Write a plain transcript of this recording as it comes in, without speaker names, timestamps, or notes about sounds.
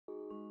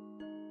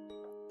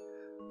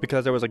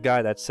because there was a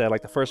guy that said,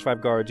 like, the first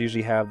 5 guards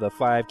usually have the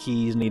 5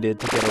 keys needed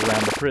to get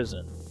around the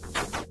prison.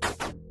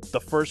 The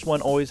first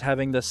one always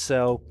having the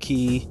cell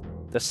key,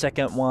 the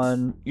second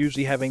one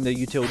usually having the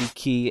utility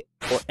key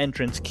or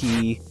entrance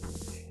key,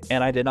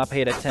 and I did not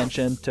pay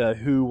attention to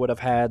who would have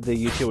had the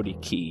utility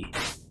key.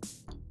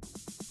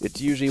 It's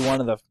usually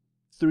one of the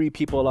 3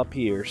 people up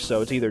here,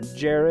 so it's either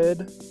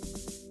Jared.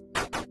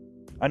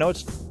 I know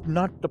it's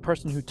not the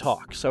person who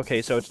talks.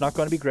 Okay, so it's not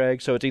going to be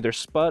Greg, so it's either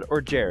Spud or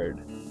Jared.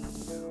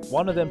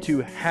 One of them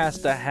 2 has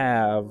to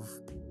have...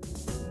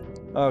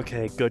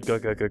 Okay, good,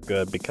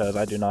 because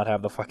I do not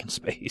have the fucking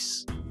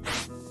space.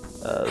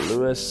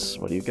 Lewis,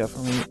 what do you got for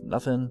me?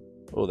 Nothing?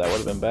 Oh, that would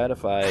have been bad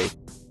if I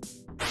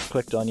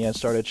clicked on you and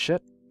started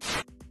shit.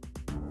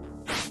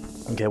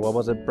 Okay, what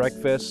was it?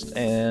 Breakfast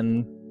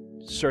and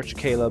search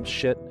Caleb's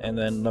shit and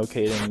then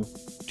locating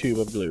tube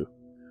of glue.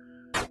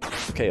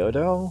 Okay,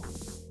 Odell,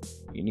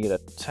 you need a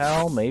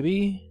towel,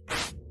 maybe?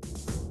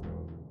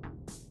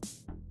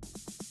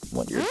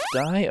 Want your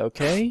dye?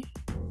 Okay.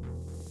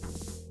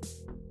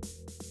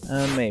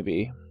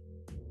 Maybe.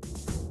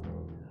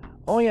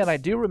 Oh yeah, and I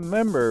do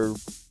remember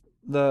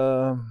it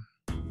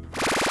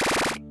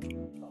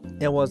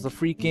was the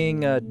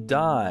freaking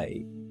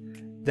dye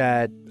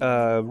that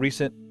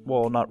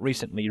well, not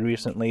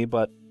recently,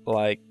 but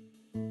like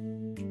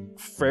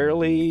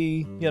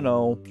fairly, you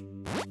know,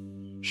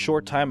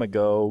 short time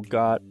ago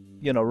got,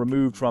 you know,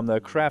 removed from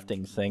the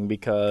crafting thing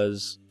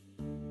because,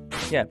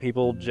 yeah,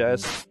 people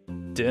just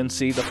didn't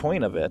see the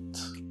point of it.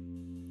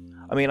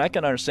 I mean, I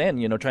can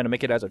understand, you know, trying to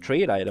make it as a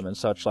trade item and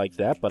such like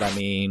that, but I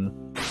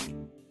mean,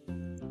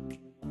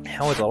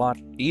 hell, it's a lot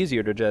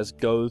easier to just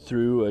go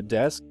through a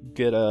desk,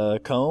 get a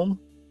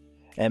comb,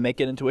 and make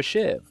it into a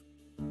shiv.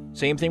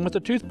 Same thing with the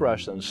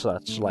toothbrush and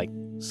such like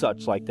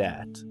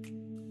that.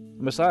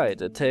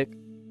 Besides, it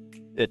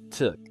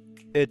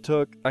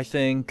took, I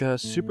think,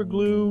 super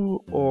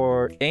glue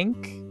or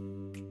ink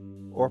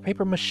or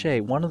paper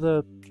mache, one of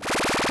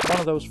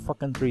those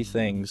fucking 3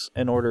 things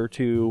in order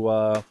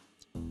to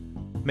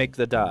make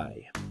the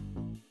dye.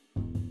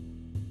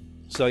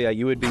 So yeah,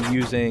 you would be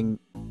using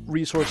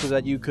resources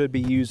that you could be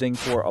using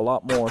for a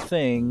lot more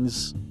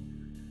things,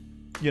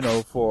 you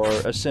know, for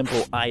a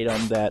simple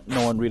item that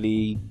no one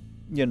really,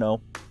 you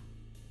know,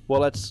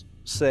 well, let's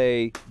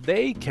say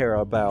they care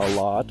about a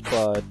lot,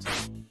 but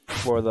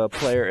for the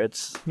player,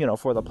 it's, you know,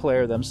 for the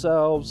player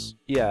themselves,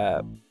 yeah,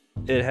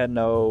 it had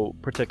no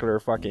particular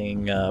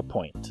fucking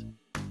point.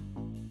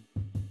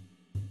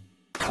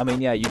 I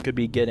mean, yeah, you could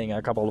be getting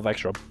a couple of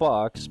extra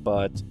bucks,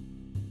 but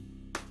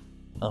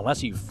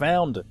unless you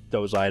found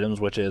those items,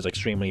 which is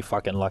extremely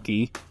fucking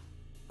lucky,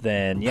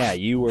 then yeah,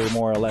 you were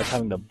more or less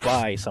having to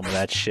buy some of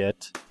that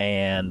shit,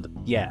 and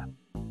yeah,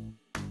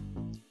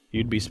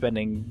 you'd be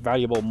spending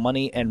valuable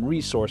money and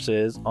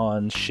resources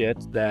on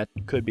shit that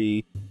could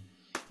be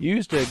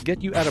used to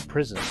get you out of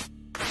prison.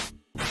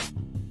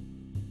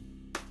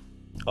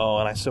 Oh,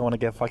 and I still want to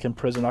get fucking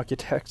prison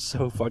architect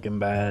so fucking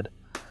bad.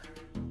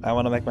 I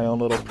want to make my own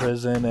little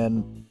prison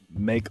and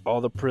make all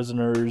the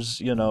prisoners,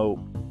 you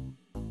know...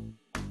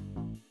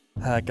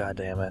 God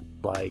damn it.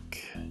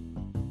 Like...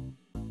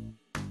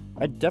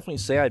 I'd definitely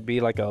say I'd be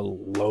like a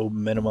low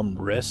minimum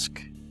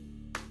risk.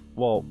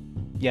 Well,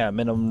 yeah,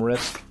 minimum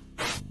risk.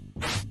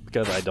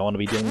 Because I don't want to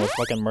be dealing with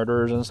fucking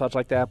murderers and such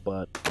like that,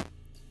 but...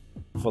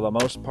 For the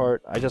most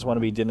part, I just want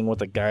to be dealing with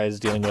the guys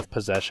dealing with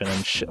possession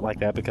and shit like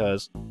that,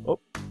 because... Oh,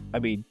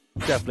 I'd be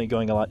definitely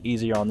going a lot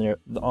easier on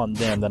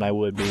them than I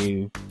would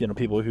be, you know,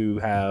 people who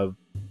have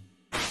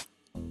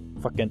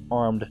fucking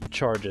armed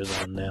charges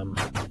on them.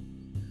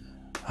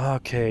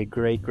 Okay,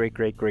 great.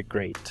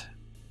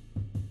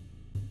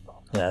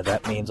 Yeah,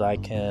 that means I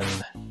can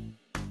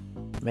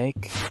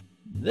make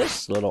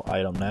this little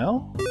item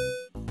now.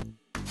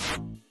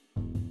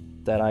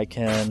 That I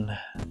can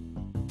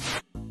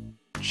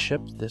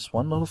chip this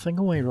one little thing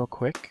away real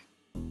quick.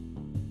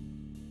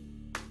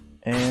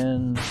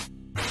 And...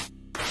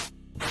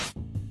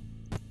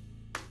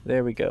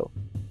 there we go.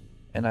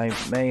 And I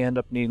may end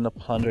up needing a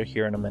plunger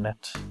here in a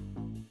minute.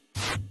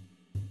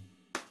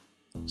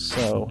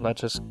 So,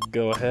 let's just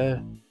go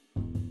ahead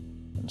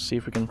and see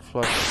if we can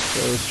flush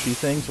those 3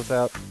 things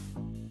without...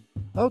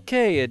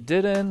 Okay, it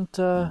didn't,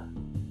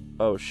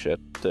 oh shit,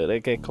 did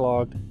it get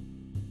clogged?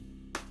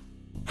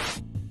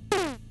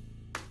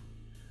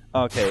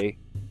 Okay,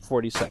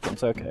 40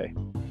 seconds, okay.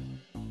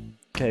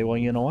 Okay, well,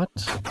 you know what?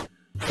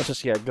 Let's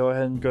just, yeah, go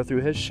ahead and go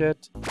through his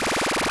shit.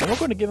 And we're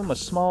going to give him a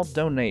small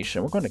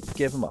donation. We're going to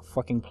give him a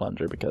fucking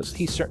plunger because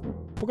we're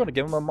going to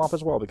give him a mop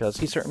as well because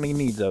he certainly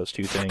needs those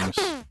 2 things.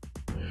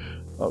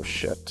 Oh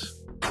shit.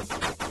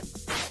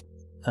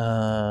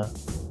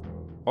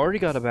 Already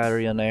got a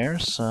battery in there,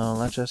 so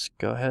let's just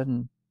go ahead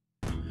and...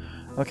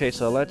 Okay,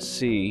 so let's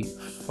see.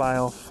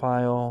 File.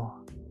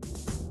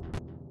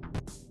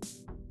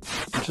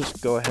 Let's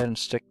just go ahead and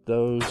stick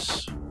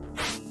those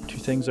 2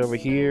 things over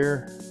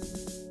here.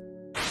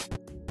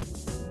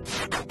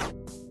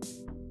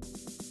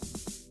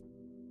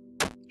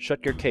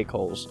 Shut your cake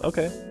holes.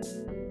 Okay.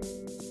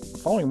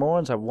 Following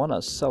morons have won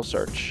a cell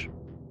search.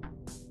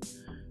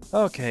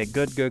 Okay,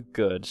 good, good,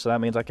 good. So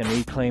that means I can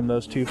reclaim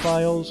those 2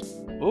 files.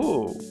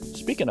 Ooh,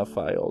 speaking of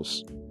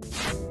files.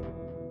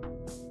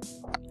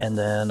 And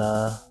then,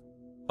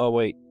 oh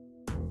wait.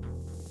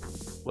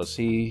 Was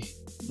he...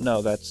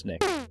 No, that's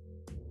Nick.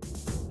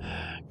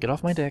 Get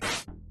off my dick.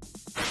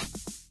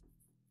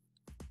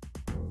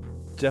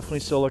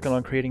 Definitely still looking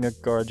on creating a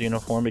guard's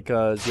uniform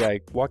because, yeah,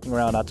 walking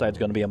around outside is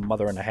going to be a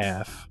mother and a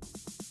half.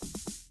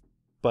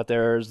 But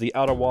there's the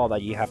outer wall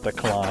that you have to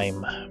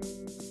climb.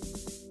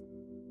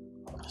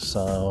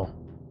 So...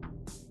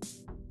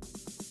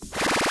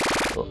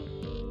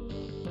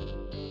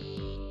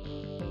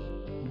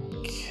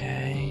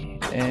 Okay,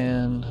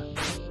 and...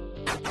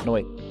 No,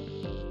 wait.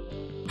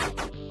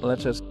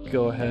 Let's just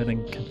go ahead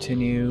and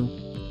continue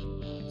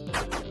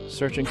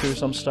searching through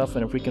some stuff,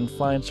 and if we can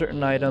find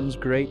certain items,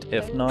 great.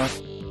 If not,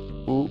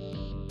 ooh,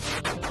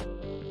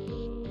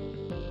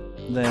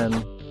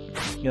 then,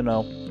 you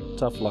know,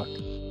 tough luck.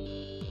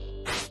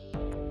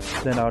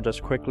 Then I'll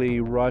just quickly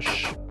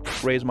rush,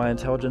 raise my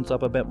intelligence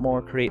up a bit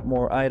more, create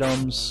more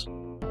items.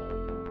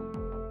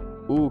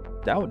 Ooh,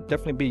 that would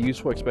definitely be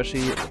useful,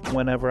 especially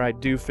whenever I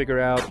do figure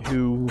out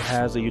who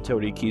has a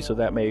utility key, so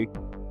that way,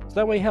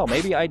 hell,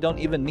 maybe I don't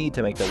even need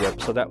to make the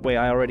whip, so that way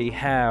I already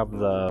have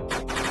the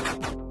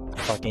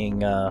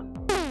fucking,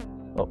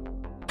 oh,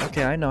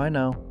 okay, I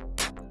know.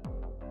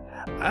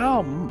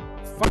 Ow,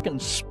 fucking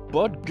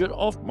Spud, get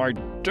off my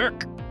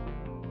dick!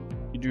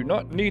 You do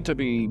not need to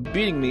be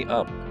beating me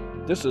up.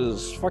 This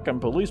is fucking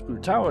police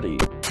brutality.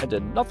 I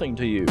did nothing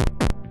to you.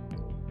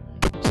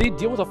 See,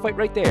 deal with a fight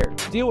right there.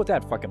 Deal with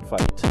that fucking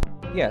fight.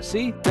 Yeah,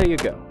 see? There you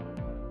go.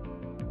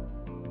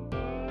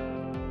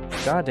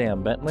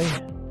 Goddamn, Bentley.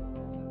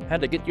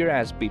 Had to get your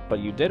ass beat, but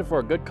you did it for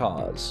a good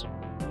cause.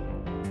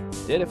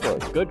 Did it for a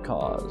good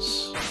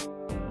cause.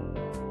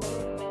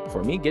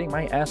 For me getting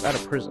my ass out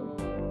of prison.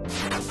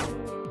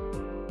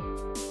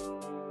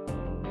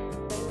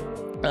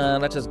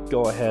 Let's just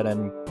go ahead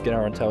and get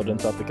our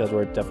intelligence up because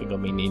we're definitely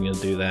going to be needing to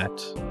do that.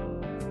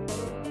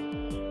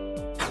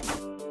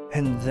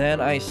 And then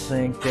I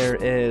think there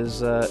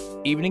is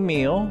evening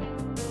meal.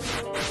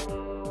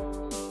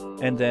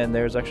 And then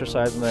there's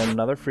exercise and then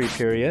another free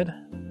period.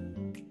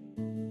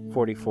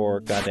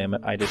 44,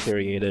 goddammit, I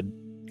deteriorated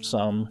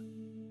some.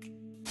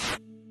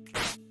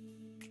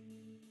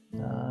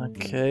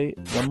 Okay,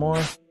 one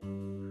more.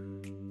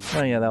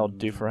 Oh yeah, that'll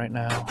do for right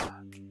now.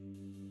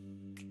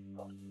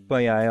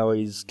 But yeah, I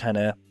always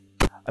kinda...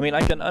 I mean,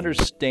 I can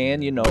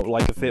understand, you know,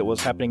 like if it was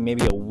happening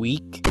maybe a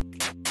week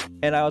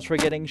and I was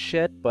forgetting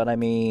shit, but I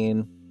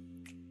mean...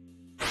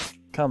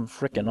 Come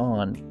frickin'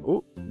 on.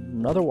 Ooh,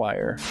 another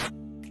wire.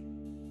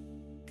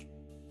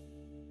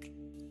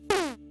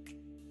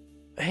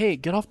 Hey,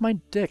 get off my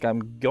dick,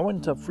 I'm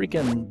going to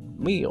freaking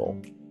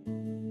meal.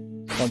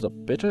 Sons of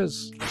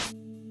bitches.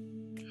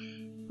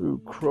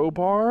 Ooh,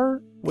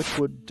 crowbar, which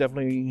would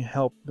definitely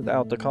help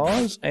out the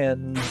cause,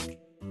 and...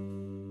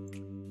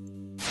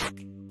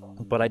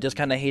 But I just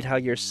kind of hate how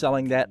you're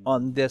selling that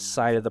on this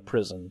side of the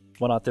prison.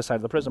 Well, not this side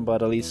of the prison,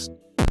 but at least...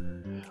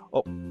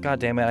 Oh, god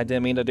damn it, I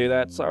didn't mean to do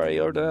that. Sorry,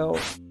 Odell.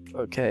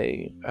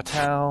 Okay, a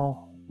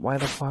towel. Why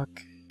the fuck?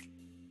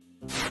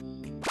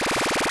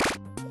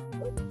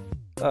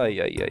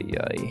 Ay, ay, ay,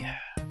 ay.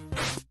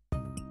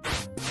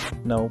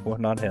 No, well,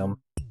 not him.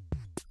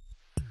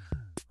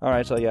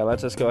 Alright, so yeah,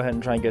 let's just go ahead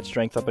and try and get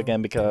strength up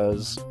again,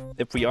 because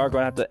if we are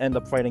going to have to end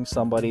up fighting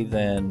somebody,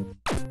 then...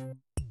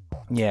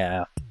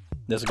 Yeah,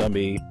 this is going to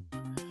be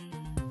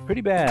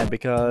pretty bad,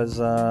 because,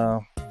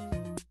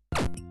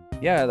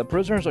 yeah, the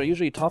prisoners are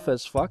usually tough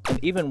as fuck,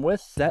 and even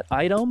with that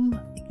item,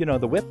 you know,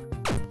 the whip,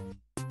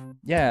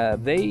 yeah,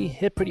 they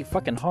hit pretty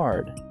fucking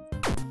hard.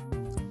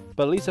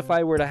 But at least if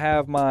I were to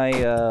have my,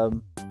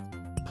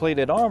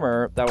 plated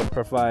armor, that would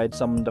provide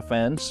some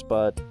defense,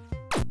 but...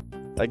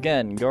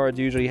 Again, guards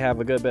usually have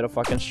a good bit of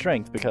fucking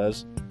strength,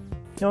 because...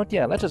 You know what,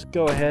 yeah, let's just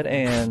go ahead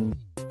and...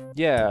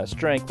 Yeah,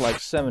 strength like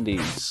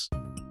 70s.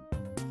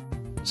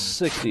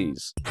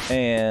 60s.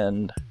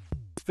 And...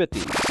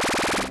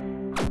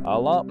 50s. A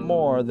lot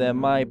more than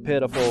my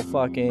pitiful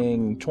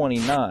fucking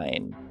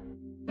 29.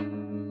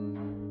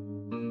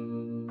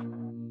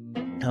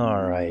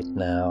 Alright,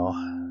 now...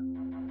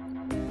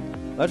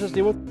 Let's just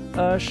deal with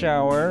a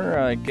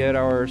shower, get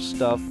our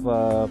stuff,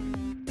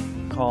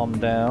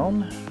 calmed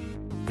down.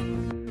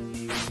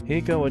 Here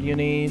you go, what do you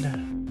need?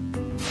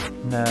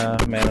 Nah,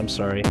 man, I'm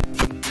sorry.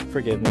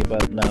 Forgive me,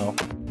 but no.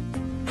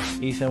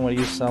 Ethan, what are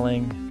you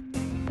selling?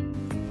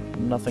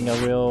 Nothing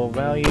of real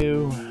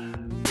value.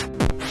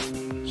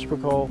 Super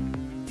cool.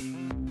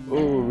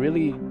 Ooh,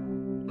 really?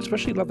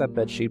 Especially love that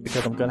bed sheet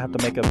because I'm gonna have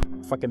to make a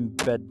fucking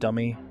bed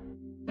dummy.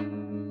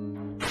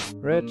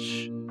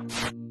 Rich.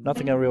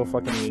 Nothing of real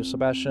fucking use.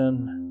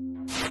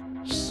 Sebastian.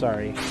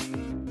 Sorry.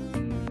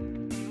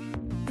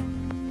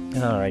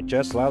 Alright,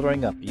 just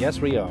lathering up. Yes,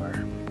 we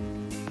are.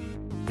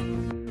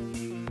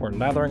 We're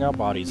lathering our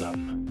bodies up.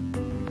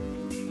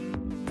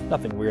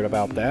 Nothing weird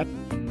about that.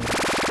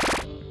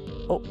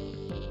 Oh,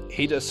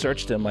 he just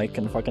searched him, I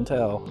can fucking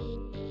tell.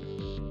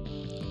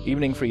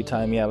 Evening free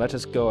time, yeah, let's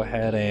just go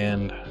ahead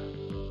and...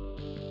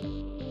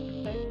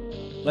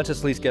 let's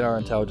just at least get our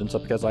intelligence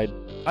up, because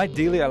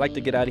ideally I like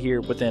to get out of here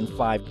within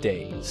 5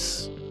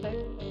 days.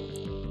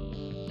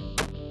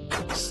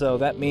 So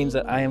that means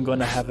that I am going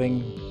to have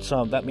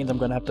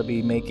to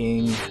be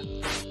making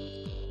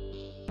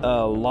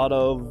a lot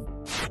of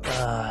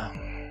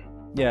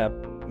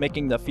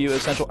making the few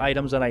essential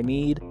items that I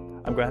need.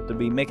 I'm gonna have to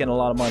be making a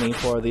lot of money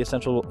for the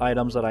essential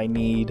items that I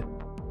need,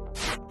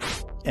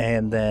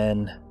 and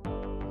then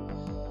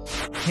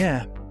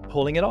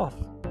pulling it off.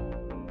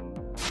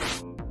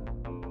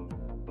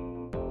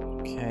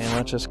 Okay,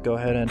 let's just go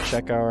ahead and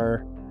check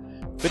our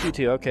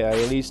 52. Okay, I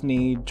at least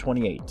need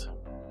 28.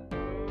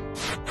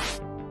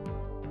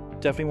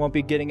 Definitely won't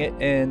be getting it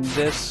in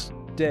this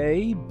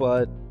day,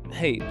 but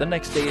hey, the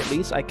next day at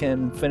least I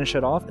can finish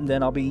it off, and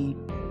then I'll be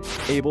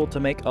able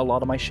to make a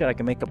lot of my shit. I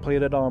can make a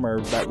plated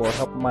armor that will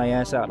help my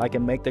ass out. I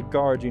can make the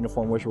guard's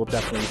uniform, which will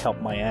definitely help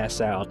my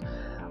ass out.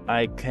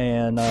 I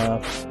can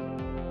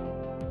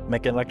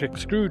make an electric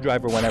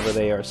screwdriver whenever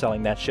they are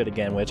selling that shit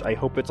again, which I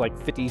hope it's like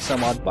 50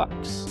 some odd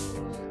bucks.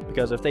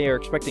 Because if they are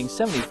expecting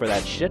 70 for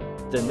that shit,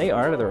 then they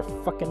are out of their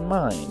fucking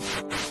mind.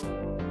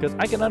 Because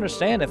I can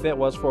understand if it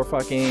was for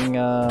fucking,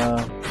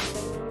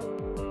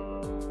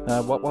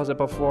 what was it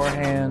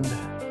beforehand?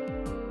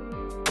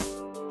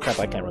 Crap,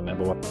 I can't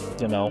remember what,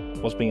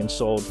 was being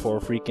sold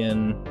for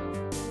freaking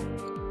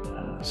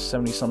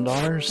 70 some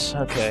dollars?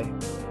 Okay.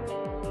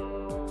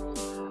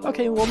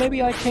 Okay, well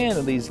maybe I can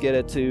at least get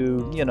it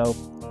to,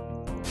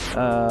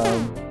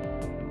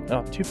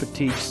 oh, 2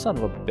 fatigue, son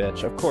of a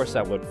bitch. Of course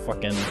that would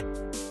fucking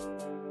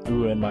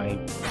ruin my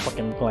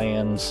fucking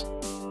plans.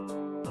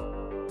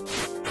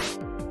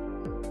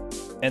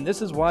 And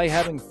this is why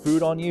having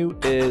food on you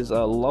is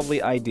a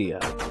lovely idea.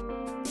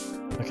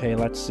 Okay,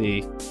 let's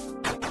see.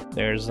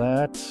 There's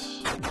that.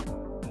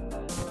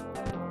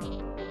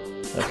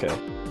 Okay.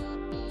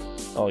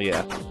 Oh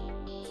yeah.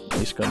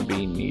 He's gonna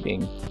be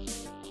needing.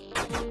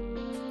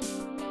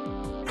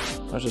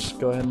 Let's just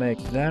go ahead and make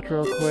that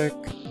real quick.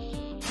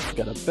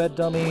 Got a bed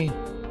dummy.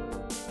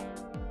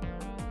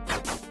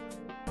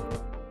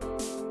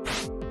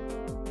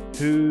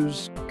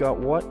 Who's got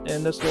what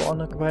in this little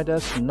unoccupied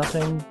desk?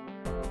 Nothing.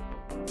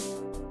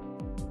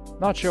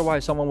 Not sure why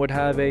someone would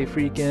have a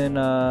freaking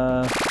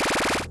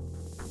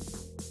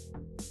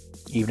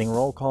evening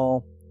roll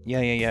call.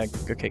 Yeah.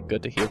 Okay,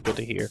 good to hear, good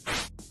to hear.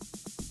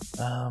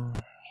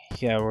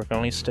 Yeah, we're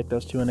gonna at least stick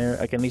those two in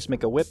there. I can at least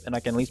make a whip, and I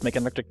can at least make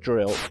an electric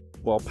drill.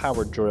 Well,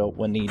 powered drill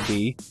when need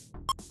be.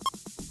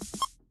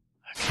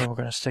 Okay, we're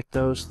gonna stick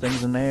those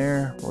things in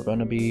there. We're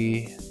gonna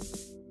be...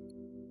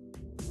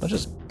 Let's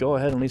just go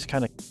ahead and at least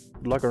kind of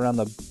lug around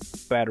the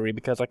battery,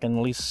 because I can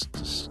at least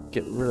just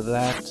get rid of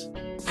that.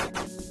 I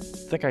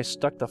think I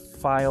stuck the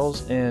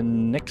files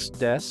in Nick's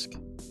desk.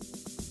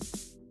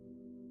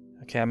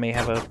 Okay, I may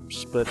have a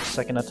split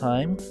second of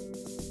time.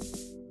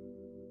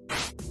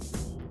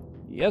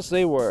 Yes,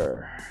 they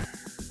were.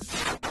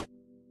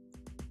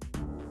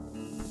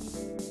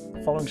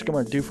 Following scum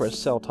are due for a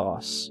cell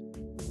toss.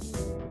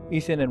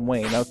 Ethan and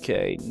Wayne.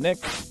 Okay, Nick.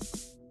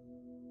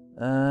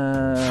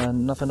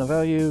 Nothing of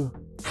value.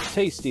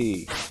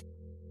 Tasty.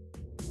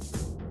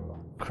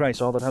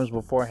 Christ, all the times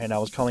beforehand I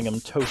was calling him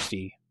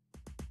Toasty.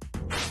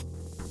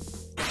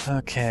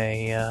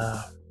 Okay,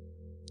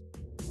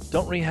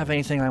 don't really have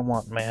anything I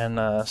want,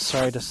 man.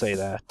 Sorry to say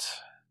that.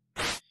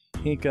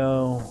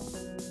 Hiko.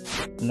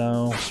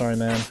 No, sorry,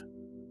 man.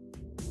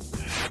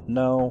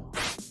 No.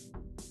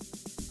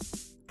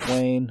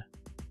 Wayne.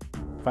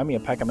 Find me a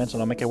pack of mints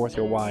and I'll make it worth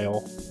your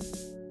while.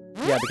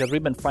 Yeah, because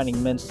we've been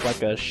finding mints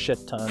like a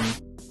shit ton.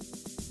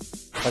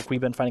 Like we've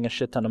been finding a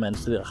shit ton of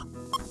mints. Ugh.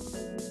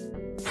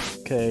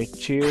 Okay,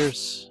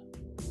 cheers.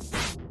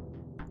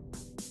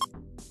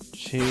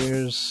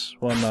 Cheers.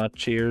 Well, not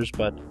cheers,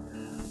 but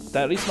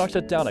that at least knocks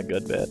it down a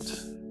good bit.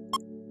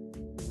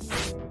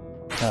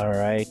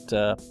 Alright,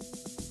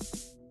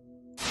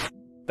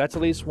 that's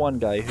at least one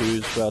guy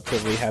who's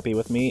relatively happy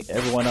with me.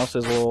 Everyone else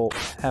is a little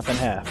half and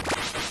half.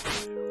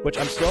 Which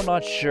I'm still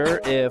not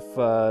sure if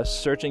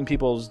searching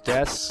people's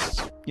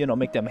desks,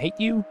 make them hate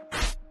you.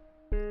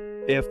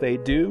 If they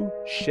do,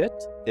 shit.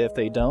 If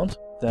they don't,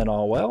 then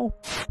all well.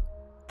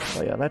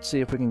 So yeah, let's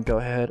see if we can go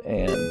ahead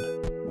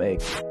and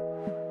make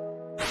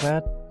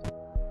that.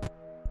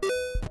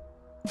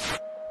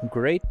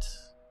 Great.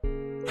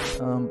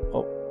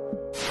 Oh.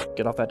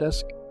 Get off that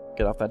desk.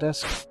 Get off that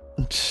desk.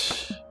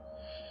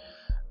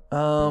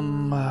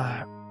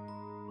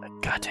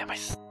 Goddamn, I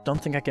don't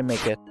think I can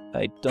make it.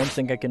 I don't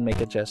think I can make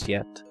it just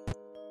yet.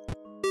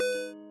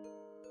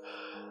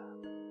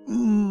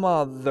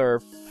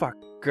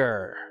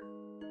 Motherfucker.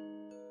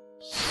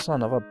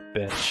 Son of a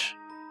bitch.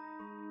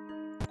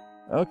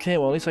 Okay,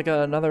 well at least I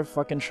got another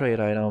fucking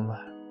trade item.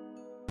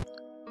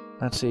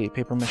 Let's see,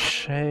 paper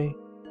mache.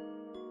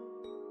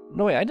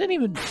 No wait, I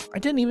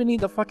didn't even need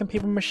the fucking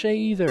paper mache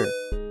either.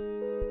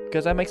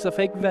 Because that makes the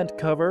fake vent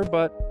cover,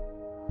 but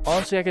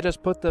honestly I could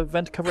just put the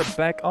vent cover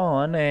back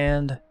on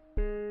and...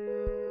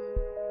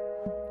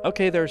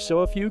 Okay, there's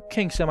still a few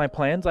kinks in my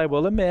plans, I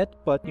will admit,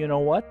 but you know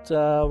what?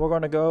 We're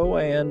gonna go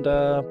and,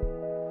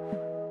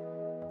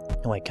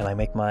 Wait, can I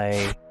make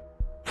my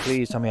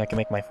Please tell me I can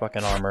make my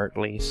fucking armor at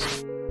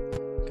least.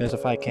 Because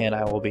if I can,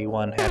 I will be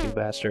one happy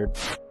bastard.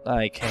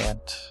 I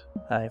can't.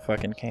 I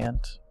fucking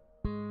can't.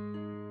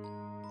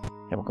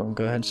 Yeah, we're going to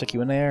go ahead and stick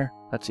you in there.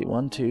 Let's see,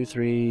 1, 2,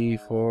 3,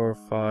 4,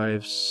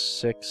 5,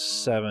 6,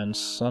 7.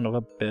 Son of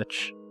a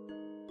bitch.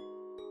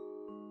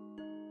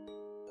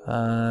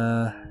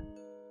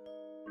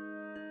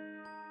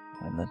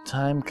 When the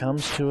time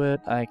comes to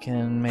it, I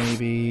can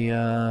maybe,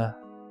 No,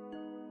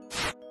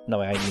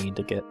 I need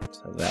to get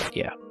that,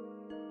 yeah.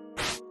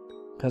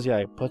 Because, yeah,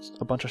 I put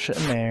a bunch of shit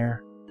in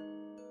there.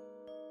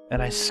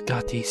 And I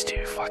got these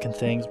 2 fucking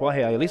things. Well,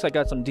 hey, at least I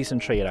got some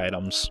decent trade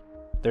items.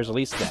 There's at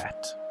least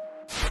that.